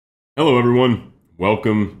Hello everyone,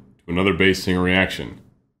 welcome to another bass singer reaction.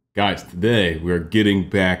 Guys, today we are getting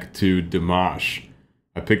back to Dimash.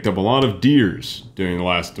 I picked up a lot of deers during the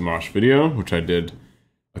last Dimash video, which I did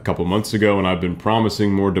a couple months ago, and I've been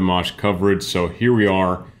promising more Dimash coverage, so here we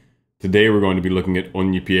are. Today we're going to be looking at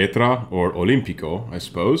Ogni Pietra, or Olimpico, I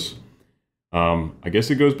suppose. I guess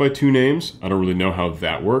it goes by two names. I don't really know how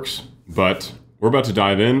that works, but we're about to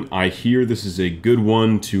dive in. I hear this is a good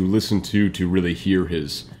one to listen to really hear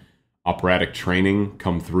his operatic training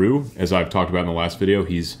come through. As I've talked about in the last video,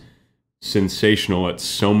 he's sensational at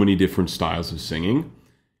so many different styles of singing.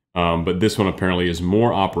 But this one apparently is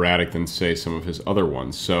more operatic than, say, some of his other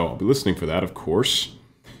ones. So I'll be listening for that, of course.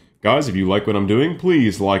 Guys, if you like what I'm doing,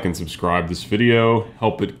 please like and subscribe this video.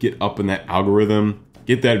 Help it get up in that algorithm.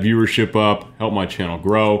 Get that viewership up. Help my channel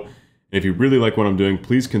grow. And if you really like what I'm doing,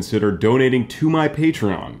 please consider donating to my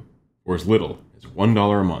Patreon for as little as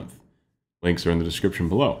 $1 a month. Links are in the description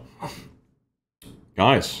below.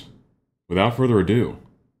 Guys, without further ado,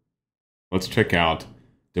 let's check out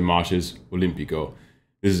Dimash's Olimpico.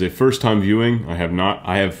 This is a first-time viewing. I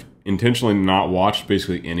have intentionally not watched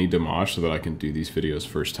basically any Dimash so that I can do these videos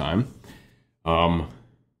first time.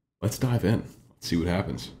 Let's dive in. Let's see what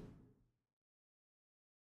happens.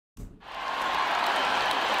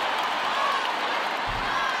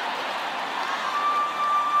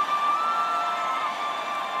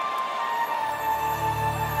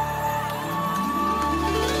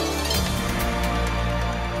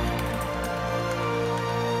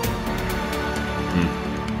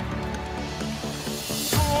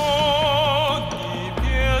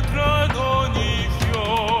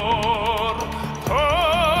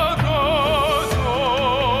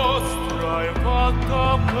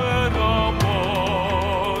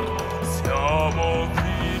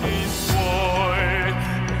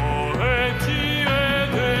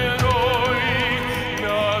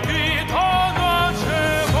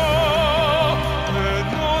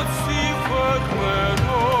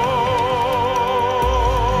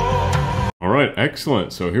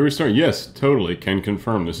 Excellent. So here we start. Yes, totally can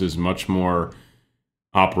confirm this is much more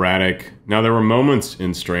operatic. Now, there were moments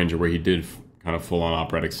in Stranger where he did kind of full-on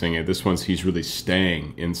operatic singing. This one's he's really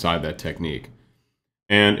staying inside that technique.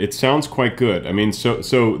 And it sounds quite good. I mean,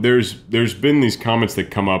 so there's been these comments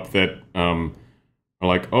that come up that are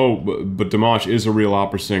like, oh, but Dimash is a real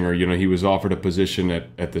opera singer. You know, he was offered a position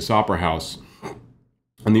at this opera house.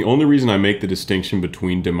 And the only reason I make the distinction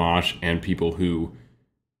between Dimash and people who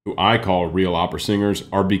I call real opera singers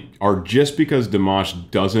are just because Dimash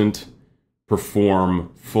doesn't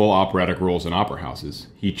perform full operatic roles in opera houses.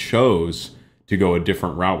 He chose to go a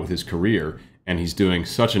different route with his career, and he's doing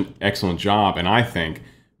such an excellent job, and I think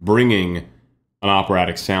bringing an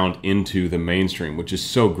operatic sound into the mainstream, which is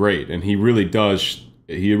so great, and he really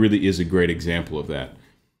is a great example of that.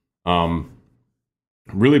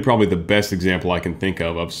 Really probably the best example I can think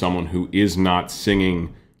of someone who is not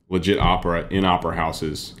singing legit opera in opera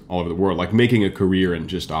houses all over the world, like making a career in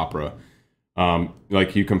just opera.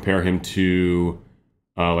 Like you compare him to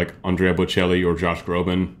like Andrea Bocelli or Josh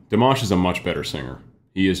Groban. Dimash is a much better singer.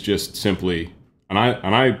 He is just simply, and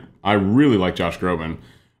I really like Josh Groban.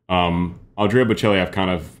 Andrea Bocelli I've kind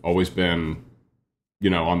of always been, you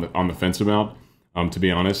know, on the fence about, to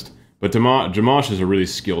be honest. But Dimash is a really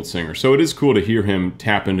skilled singer, so it is cool to hear him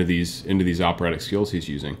tap into these operatic skills he's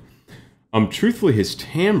using. Truthfully, his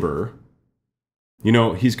timbre, you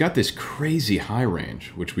know, he's got this crazy high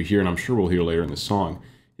range, which we hear, and I'm sure we'll hear later in the song.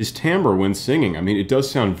 His timbre when singing, I mean, it does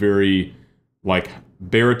sound very, like,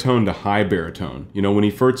 baritone to high baritone. You know, when he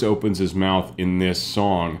first opens his mouth in this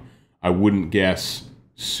song, I wouldn't guess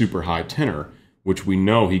super high tenor, which we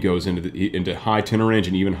know he goes into high tenor range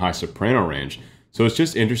and even high soprano range. So it's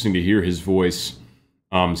just interesting to hear his voice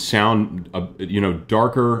sound, you know,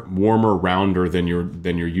 darker, warmer, rounder than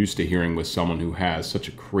you're used to hearing with someone who has such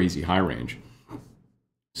a crazy high range.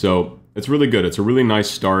 So it's really good. It's a really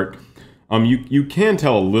nice start. You can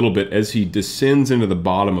tell a little bit as he descends into the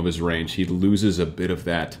bottom of his range, he loses a bit of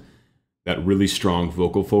that really strong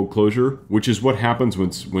vocal fold closure, which is what happens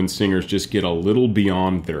when singers just get a little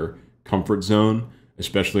beyond their comfort zone,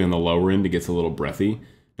 especially on the lower end. It gets a little breathy.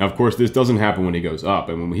 Now, of course, this doesn't happen when he goes up,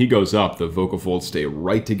 and when he goes up, the vocal folds stay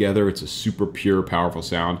right together. It's a super pure, powerful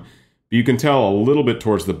sound. But you can tell a little bit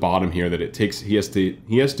towards the bottom here that he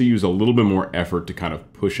has to use a little bit more effort to kind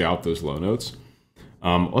of push out those low notes.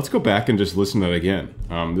 Let's go back and just listen to that again.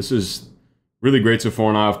 This is really great so far,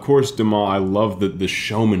 and of course, I love the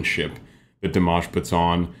showmanship that Dimash puts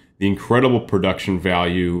on, the incredible production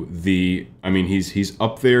value. I mean, he's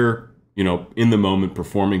up there, you know, in the moment,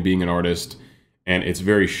 performing, being an artist. And it's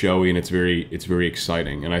very showy and it's very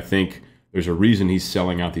exciting. And I think there's a reason he's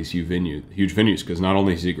selling out these huge venues, because not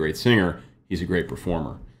only is he a great singer, he's a great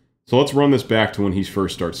performer. So let's run this back to when he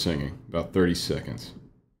first starts singing, about 30 seconds.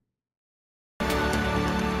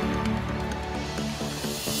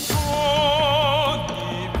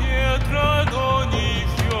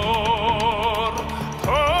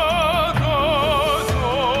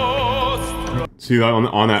 See that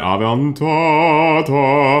on that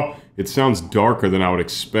Avantata? It sounds darker than I would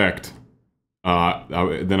expect.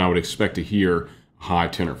 To hear a high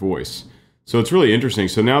tenor voice. So it's really interesting.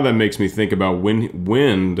 So now that makes me think about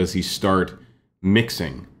when does he start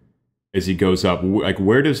mixing as he goes up? Like,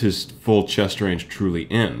 where does his full chest range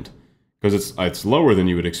truly end? Because it's lower than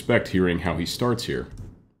you would expect hearing how he starts here.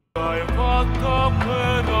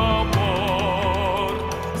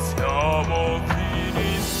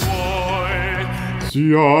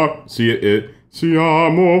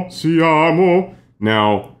 Siamo.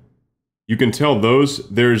 Now, you can tell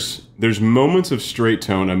there's moments of straight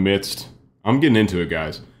tone amidst. I'm getting into it,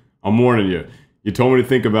 guys. I'm warning you. You told me to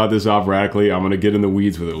think about this operatically. I'm going to get in the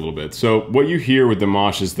weeds with it a little bit. So what you hear with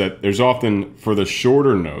Dimash is that there's often, for the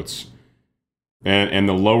shorter notes and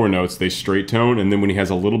the lower notes, they straight tone, and then when he has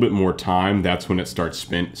a little bit more time, that's when it starts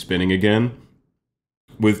spinning again.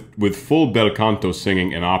 With full bel canto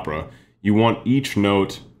singing in opera, you want each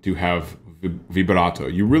note to have vibrato.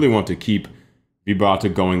 You really want to keep vibrato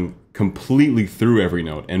going completely through every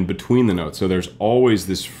note and between the notes. So there's always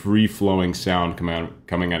this free-flowing sound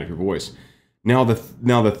coming out of your voice. Now the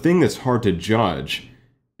thing that's hard to judge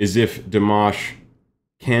is if Dimash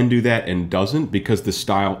can do that and doesn't, because the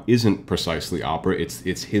style isn't precisely opera.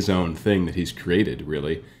 It's his own thing that he's created,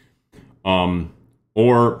 really.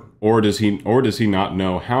 Or does he not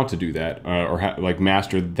know how to do that, or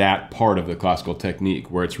master that part of the classical technique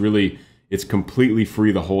where it's completely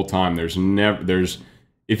free the whole time.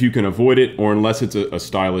 If you can avoid it, or unless it's a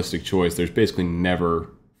stylistic choice, there's basically never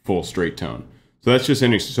full straight tone. So that's just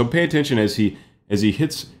interesting. So pay attention as he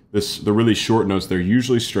hits the really short notes. They're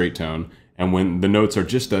usually straight tone, and when the notes are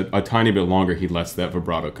just a tiny bit longer, he lets that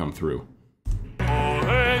vibrato come through.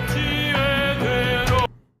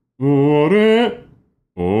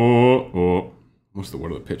 What's the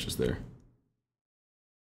word of the pitches there?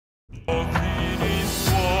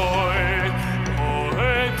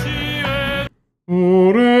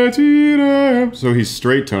 So he's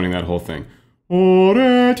straight toning that whole thing.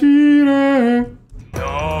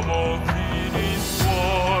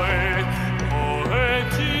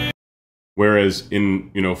 Whereas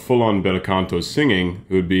in full-on bel canto singing,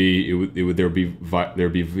 there'd be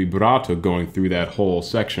vibrato going through that whole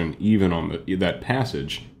section, even on that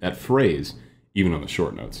passage, that phrase, even on the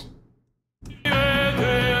short notes.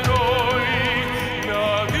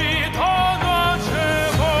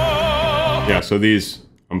 Yeah, so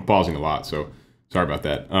I'm pausing a lot, so sorry about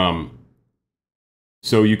that.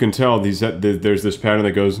 So you can tell there's this pattern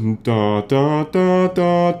that goes da da da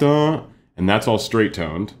da da, and that's all straight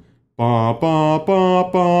toned. Ba ba ba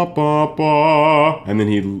ba ba ba, and then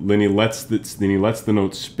he lets the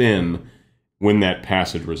note spin when that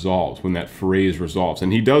passage resolves, when that phrase resolves,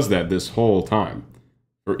 and he does that this whole time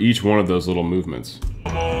for each one of those little movements.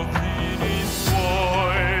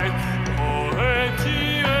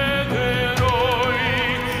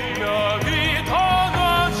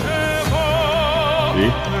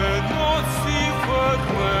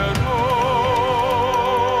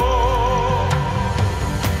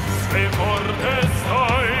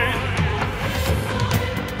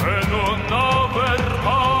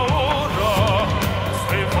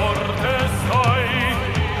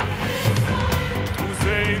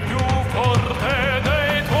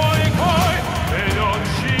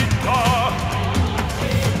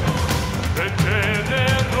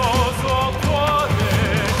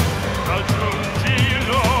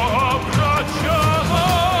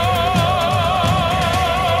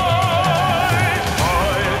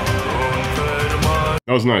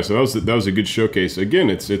 That was nice. That was a good showcase. Again,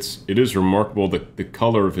 it is remarkable the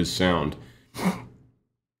color of his sound,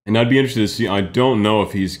 and I'd be interested to see. I don't know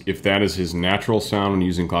if that is his natural sound when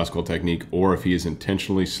using classical technique, or if he is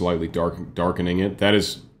intentionally slightly darkening it. That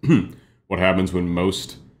is what happens when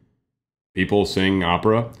most people sing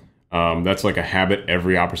opera. That's like a habit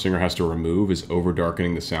every opera singer has to remove, is over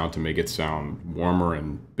darkening the sound to make it sound warmer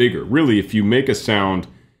and bigger. Really, if you make a sound.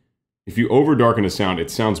 If you over-darken a sound, it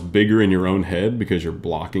sounds bigger in your own head because you're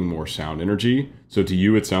blocking more sound energy. So to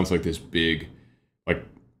you, it sounds like this big, like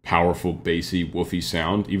powerful, bassy, woofy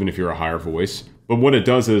sound, even if you're a higher voice. But what it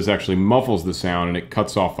does is actually muffles the sound and it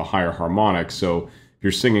cuts off the higher harmonics. So if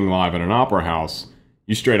you're singing live in an opera house,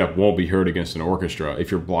 you straight up won't be heard against an orchestra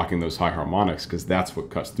if you're blocking those high harmonics, because that's what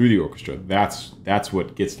cuts through the orchestra. That's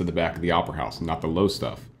what gets to the back of the opera house, not the low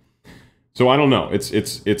stuff. So I don't know.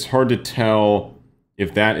 It's hard to tell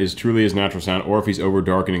if that is truly his natural sound or if he's over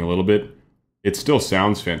darkening a little bit. It still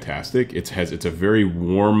sounds fantastic. It's a very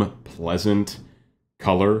warm, pleasant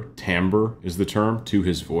color, timbre is the term, to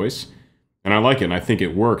his voice. And I like it, and I think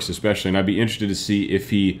it works, especially. And I'd be interested to see if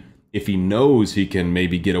he knows he can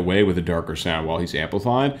maybe get away with a darker sound while he's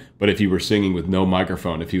amplified, but if he were singing with no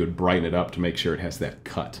microphone, if he would brighten it up to make sure it has that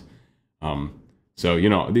cut. So, you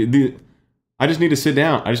know, I just need to sit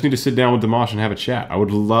down. I just need to sit down with Dimash and have a chat. I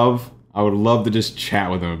would love to just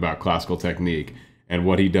chat with him about classical technique and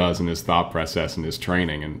what he does in his thought process and his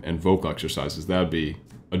training and vocal exercises. That would be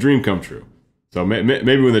a dream come true. So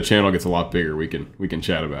maybe when the channel gets a lot bigger, we can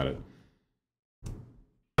chat about it.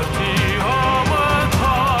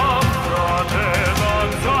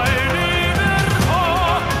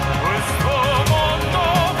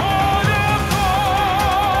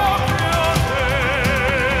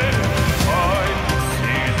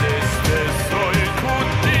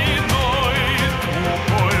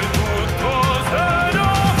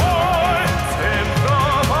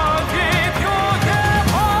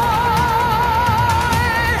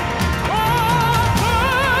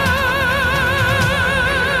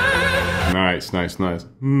 Nice.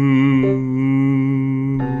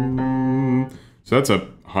 So that's a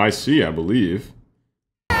high C, I believe.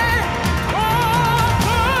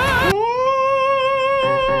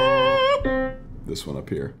 This one up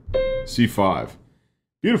here. C5.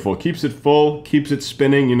 Beautiful. Keeps it full, keeps it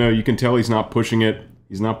spinning. You know, you can tell he's not pushing it.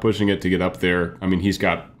 He's not pushing it to get up there. I mean, he's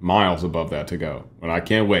got miles above that to go. And I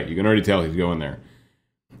can't wait. You can already tell he's going there.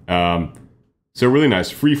 So really nice.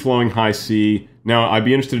 Free-flowing high C. Now, I'd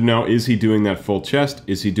be interested to know, is he doing that full chest?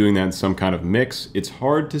 Is he doing that in some kind of mix? It's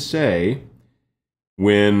hard to say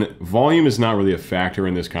when volume is not really a factor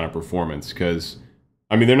in this kind of performance, because,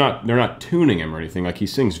 I mean, they're not tuning him or anything. Like, he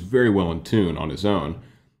sings very well in tune on his own.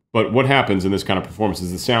 But what happens in this kind of performance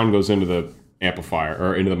is the sound goes into the amplifier,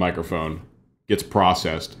 or into the microphone, gets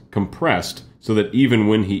processed, compressed, so that even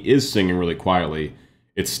when he is singing really quietly,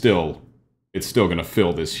 it's still going to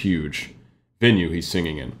fill this huge venue he's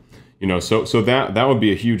singing in. You know, so that would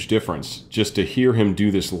be a huge difference, just to hear him do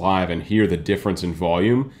this live and hear the difference in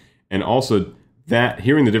volume. And also that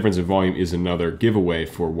hearing the difference in volume is another giveaway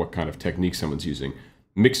for what kind of technique someone's using.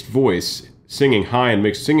 Mixed voice, singing high and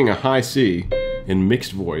mixed, singing a high C in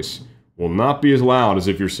mixed voice will not be as loud as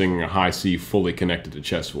if you're singing a high C fully connected to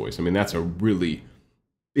chest voice. I mean, that's a really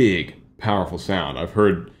big, powerful sound. I've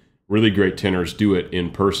heard really great tenors do it in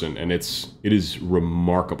person, and it is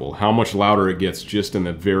remarkable how much louder it gets just in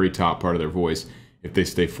the very top part of their voice if they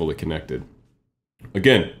stay fully connected.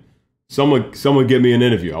 Again, someone give me an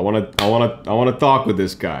interview. I want to talk with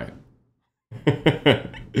this guy.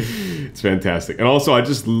 It's fantastic. And also, I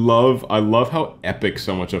love how epic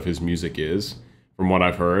so much of his music is, from what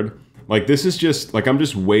I've heard. Like, this is just like, I'm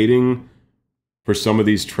just waiting for some of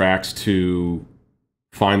these tracks to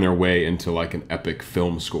find their way into like an epic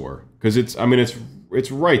film score, because it's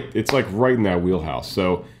like right in that wheelhouse.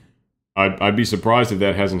 So I'd be surprised if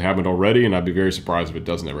that hasn't happened already, and I'd be very surprised if it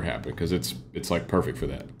doesn't ever happen, because it's like perfect for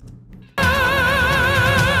that.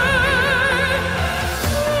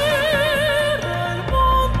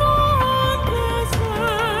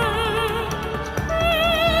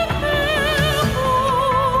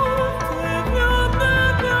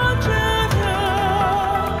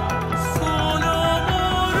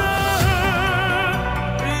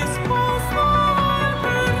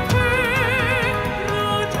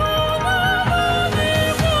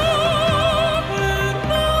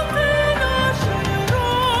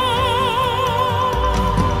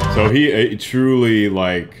 So he truly,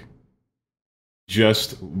 like,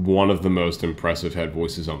 just one of the most impressive head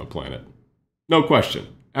voices on the planet. No question.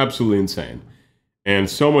 Absolutely insane. And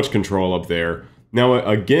so much control up there. Now,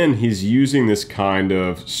 again, he's using this kind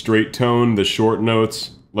of straight tone, the short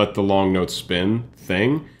notes, let the long notes spin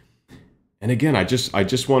thing. And again, I just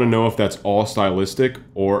want to know if that's all stylistic,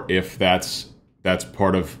 or if that's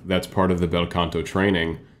part of the bel canto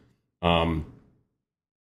training.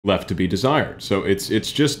 Left to be desired. So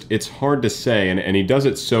it's hard to say, and he does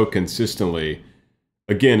it so consistently.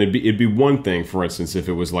 Again, it'd be one thing, for instance, if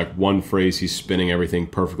it was like one phrase he's spinning everything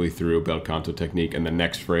perfectly through bel canto technique, and the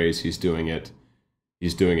next phrase he's doing it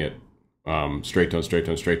straight tone, straight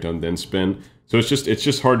tone, straight tone, then spin. So it's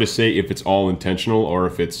just hard to say if it's all intentional, or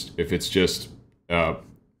if it's just the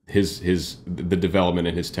development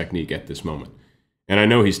in his technique at this moment. And I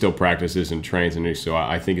know he still practices and trains, and so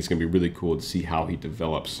I think it's going to be really cool to see how he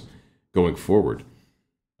develops going forward.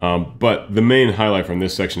 But the main highlight from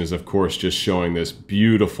this section is, of course, just showing this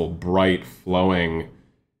beautiful, bright, flowing,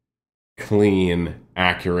 clean,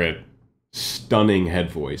 accurate, stunning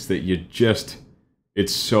head voice that you just...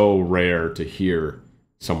 It's so rare to hear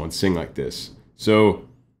someone sing like this. So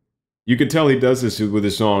you could tell he does this with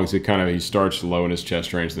his songs. It kind of, he starts low in his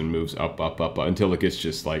chest range, then moves up, until it gets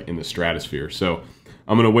just like in the stratosphere. So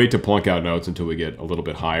I'm going to wait to plunk out notes until we get a little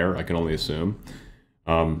bit higher, I can only assume.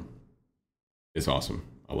 It's awesome.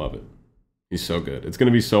 I love it. He's so good. It's going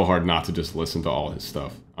to be so hard not to just listen to all his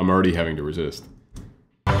stuff. I'm already having to resist.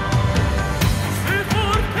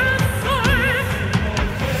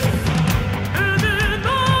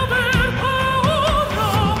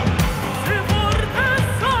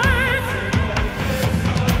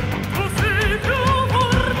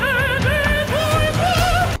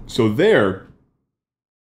 So there,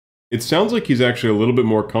 it sounds like he's actually a little bit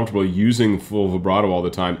more comfortable using full vibrato all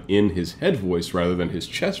the time in his head voice rather than his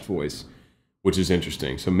chest voice, which is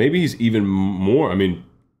interesting. So maybe he's even more, I mean,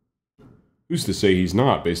 who's to say he's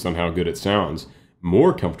not, based on how good it sounds,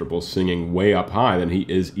 more comfortable singing way up high than he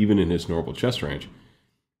is even in his normal chest range.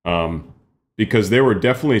 Because there were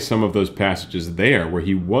definitely some of those passages there where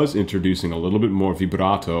he was introducing a little bit more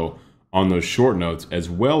vibrato on those short notes, as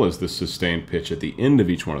well as the sustained pitch at the end of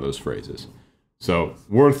each one of those phrases. So,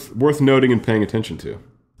 worth noting and paying attention to.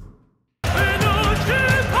 I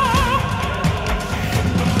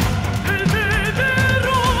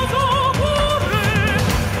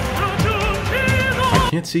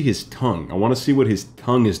can't see his tongue. I want to see what his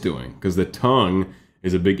tongue is doing, because the tongue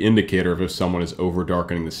is a big indicator of if someone is over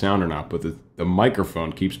darkening the sound or not. But the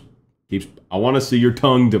microphone keeps. I want to see your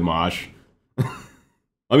tongue, Dimash.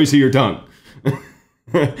 Let me see your tongue.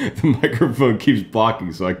 The microphone keeps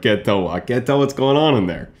blocking, so I can't tell what's going on in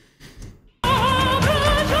there.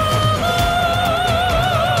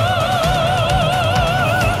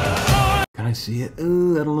 Can I see it?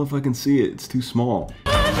 Ooh, I don't know if I can see it. It's too small.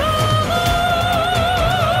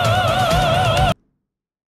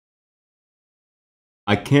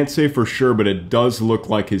 I can't say for sure, but it does look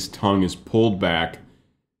like his tongue is pulled back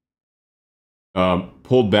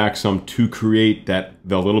some to create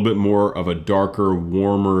the little bit more of a darker,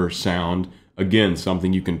 warmer sound. Again,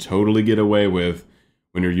 something you can totally get away with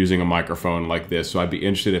when you're using a microphone like this. So I'd be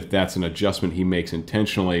interested if that's an adjustment he makes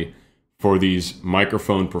intentionally for these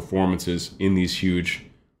microphone performances in these huge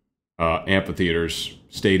amphitheaters,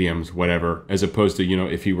 stadiums, whatever, as opposed to, you know,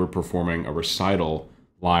 if he were performing a recital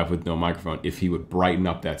live with no microphone, if he would brighten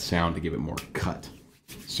up that sound to give it more cut.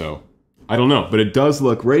 So I don't know, but it does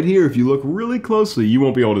look right here. If you look really closely, you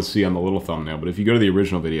won't be able to see on the little thumbnail, but if you go to the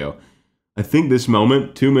original video, I think this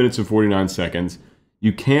moment, 2 minutes and 49 seconds,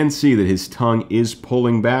 you can see that his tongue is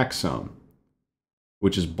pulling back some,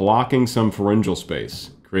 which is blocking some pharyngeal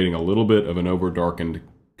space, creating a little bit of an over-darkened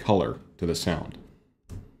color to the sound.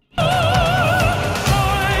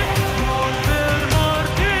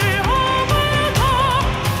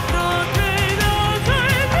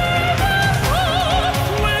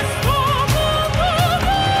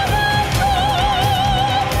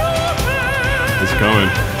 It's coming.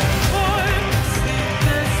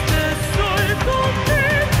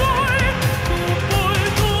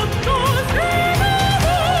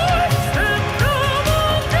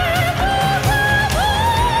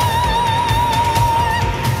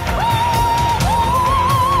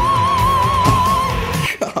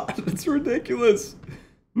 God, it's ridiculous.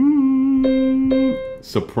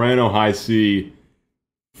 Soprano high C,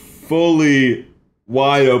 fully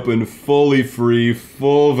wide open, fully free,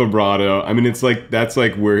 full vibrato. I mean, it's like, that's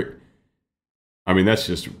like where, I mean, that's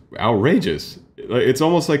just outrageous. It's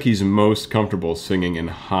almost like he's most comfortable singing in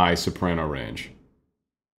high soprano range.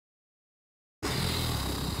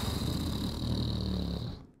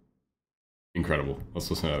 Incredible. Let's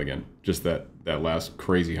listen to that again. Just that last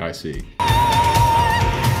crazy high C.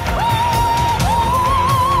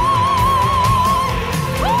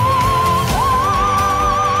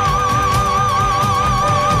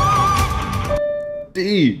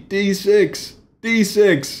 D6,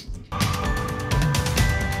 D6.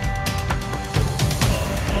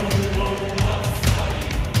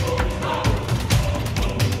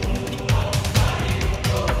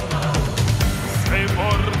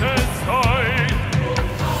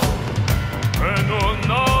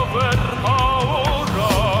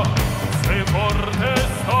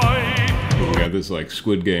 We got this like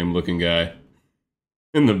Squid Game looking guy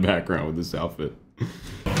in the background with this outfit.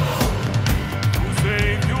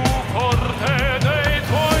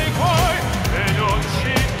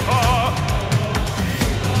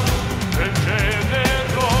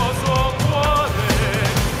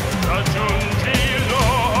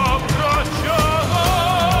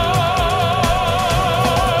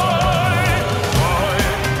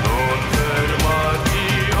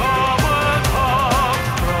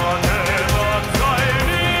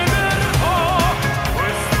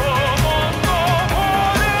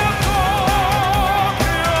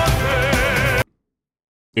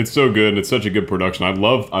 It's so good. It's such a good production. I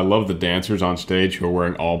love the dancers on stage who are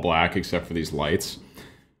wearing all black except for these lights.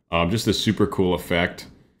 Just a super cool effect.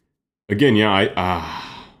 Again, yeah,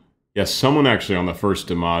 yeah, someone actually on the first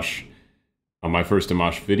Dimash, on my first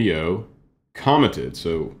Dimash video, commented.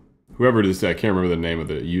 So whoever it is, I can't remember the name of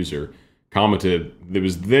the user, commented. It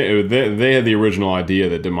was they had the original idea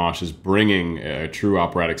that Dimash is bringing a true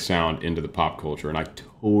operatic sound into the pop culture, and I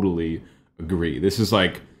totally agree. This is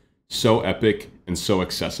like so epic and so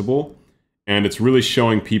accessible, and it's really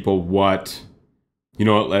showing people what, you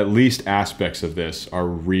know, at least aspects of this are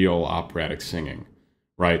real operatic singing,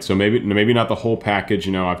 right? So maybe not the whole package.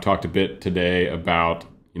 You know, I've talked a bit today about,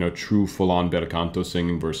 you know, true full-on bel canto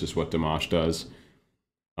singing versus what Dimash does,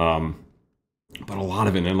 but a lot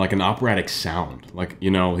of it, and like an operatic sound, like,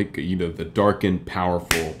 you know, the darkened,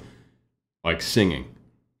 powerful, like singing,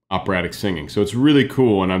 operatic singing. So it's really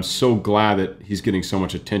cool, and I'm so glad that he's getting so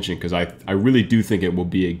much attention, because I really do think it will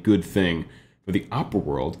be a good thing for the opera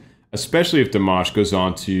world, especially if Dimash goes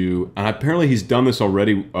on to, and apparently he's done this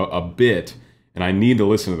already a bit, and I need to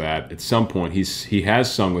listen to that at some point. He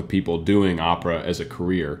has sung with people doing opera as a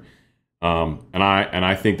career, and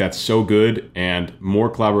I think that's so good, and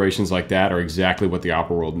more collaborations like that are exactly what the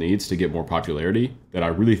opera world needs to get more popularity that I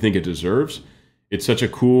really think it deserves. It's such a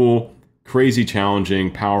cool, crazy,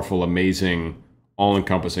 challenging, powerful, amazing,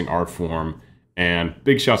 all-encompassing art form, and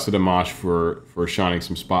big shouts to Dimash for shining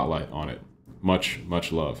some spotlight on it. Much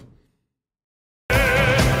love.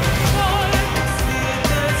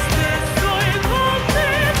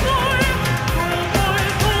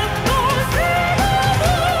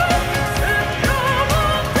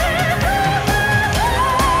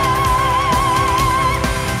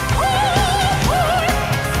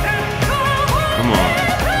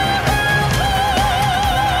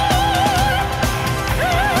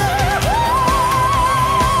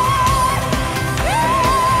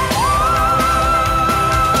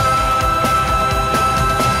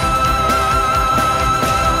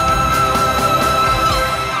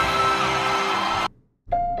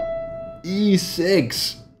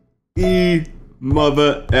 E6. E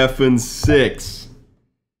mother effing 6.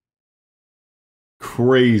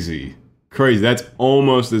 Crazy. That's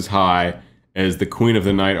almost as high as the Queen of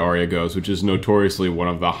the Night aria goes, which is notoriously one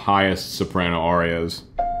of the highest soprano arias.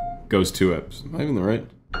 Goes to it. Am I even right?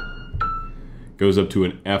 Goes up to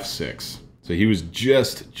an F6. So he was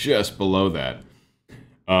just below that.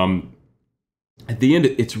 At the end,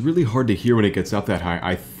 it's really hard to hear when it gets up that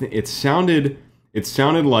high. It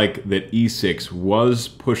sounded like that E6 was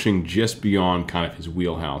pushing just beyond kind of his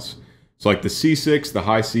wheelhouse. So like the C6, the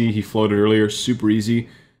high C he floated earlier, super easy.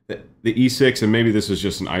 The E6, and maybe this was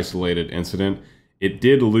just an isolated incident, it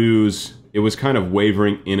did lose, it was kind of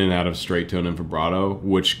wavering in and out of straight tone and vibrato,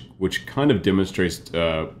 which kind of demonstrates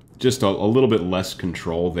just a little bit less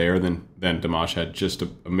control there than Dimash had, just a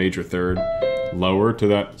major third lower to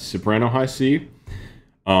that soprano high C.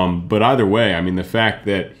 But either way, I mean, the fact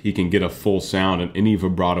that he can get a full sound and any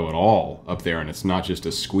vibrato at all up there, and it's not just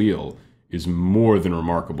a squeal, is more than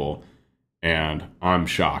remarkable. And I'm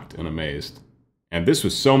shocked and amazed. And this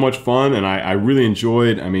was so much fun, and I really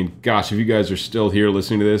enjoyed. I mean, gosh, if you guys are still here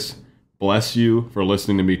listening to this, bless you for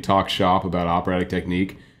listening to me talk shop about operatic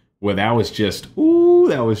technique. Well, that was just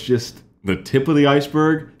the tip of the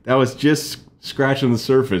iceberg. That was just scratching the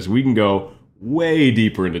surface. We can go way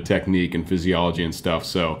deeper into technique and physiology and stuff.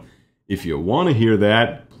 So if you want to hear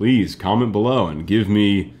that, please comment below and give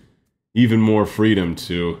me even more freedom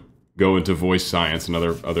to go into voice science and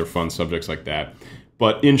other fun subjects like that.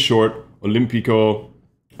 But in short, Olimpico,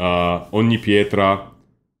 Ogni Pietra,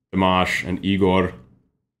 Dimash, and Igor.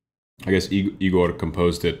 I guess Igor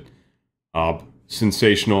composed it.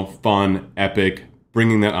 Sensational, fun, epic,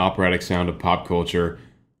 bringing that operatic sound to pop culture.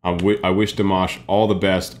 I wish Dimash all the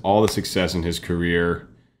best, all the success in his career.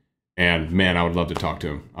 And man, I would love to talk to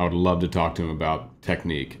him. I would love to talk to him about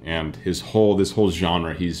technique and this whole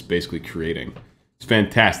genre he's basically creating. It's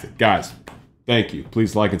fantastic. Guys, thank you.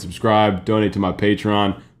 Please like and subscribe. Donate to my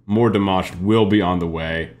Patreon. More Dimash will be on the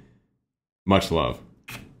way. Much love.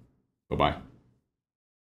 Bye-bye.